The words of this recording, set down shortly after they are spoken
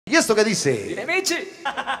¿Y esto qué dice? ¡Dile, Michi!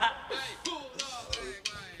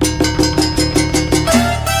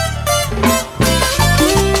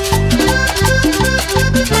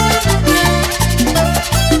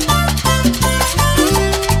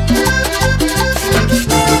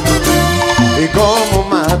 Y como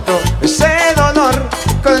mato ese dolor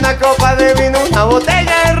con una copa de vino, una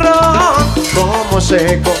botella de ron. Como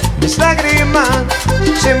seco mis lágrimas,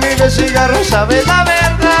 si mi de cigarro sabe la verdad.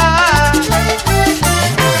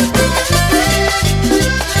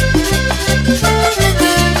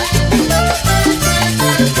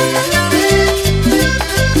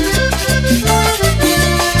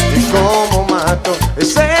 Y como mato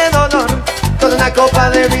ese dolor con una copa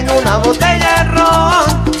de vino, una botella de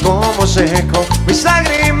ron. Como seco mis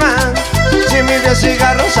lágrimas, si mi de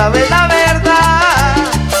cigarro sabe la verdad.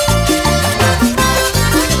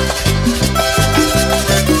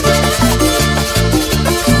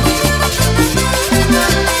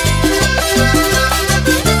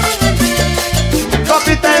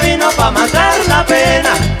 Copita de vino pa' matar la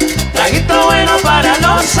pena, traguito bueno para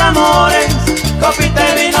los amores. Copita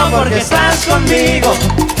de vino porque estás conmigo,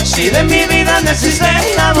 si de mi vida no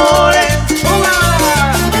existen amores.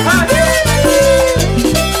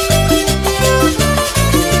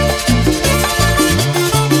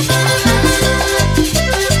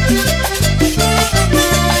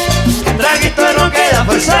 Traguito de ron que da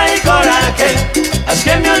fuerza y coraje, haz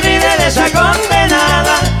que me olvide de esa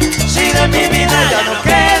condenada. Si de mi vida ya no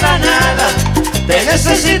queda nada, te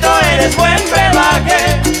necesito, eres buen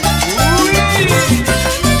brebaje.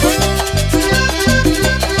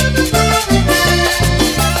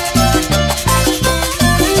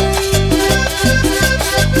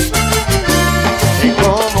 Y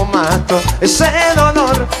como mato ese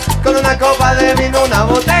dolor con una copa de vino, una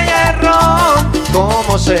botella de ron.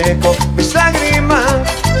 Como seco mis lágrimas,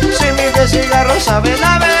 si mi de cigarro sabe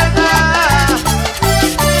la verdad.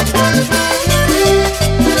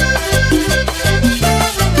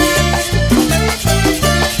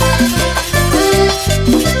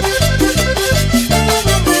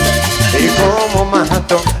 Y como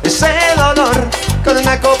mato ese dolor con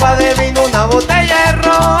una copa de vino, una botella de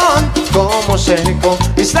ron. Como seco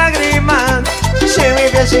mis lágrimas, si mi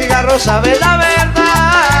de cigarro sabe la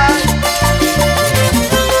verdad.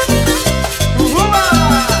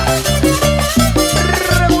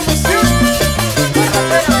 Revolución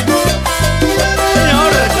Parrandera.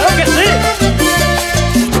 Señor, claro que sí.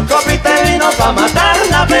 Copita de vino pa' matar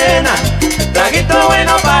la pena, traguito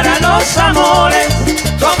bueno para los amores.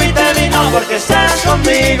 Copita de vino porque estás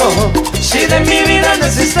conmigo, si de mi vida no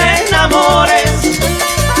existen amores.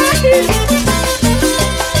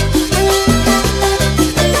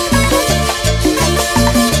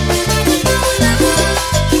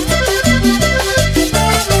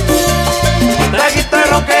 Traguito de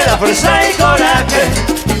ron que da fuerza y coraje,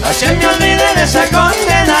 así me olvide de esa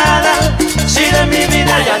condenada. Si de mi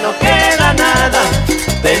vida ya no queda nada,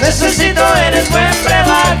 te necesito, eres buen brebaje.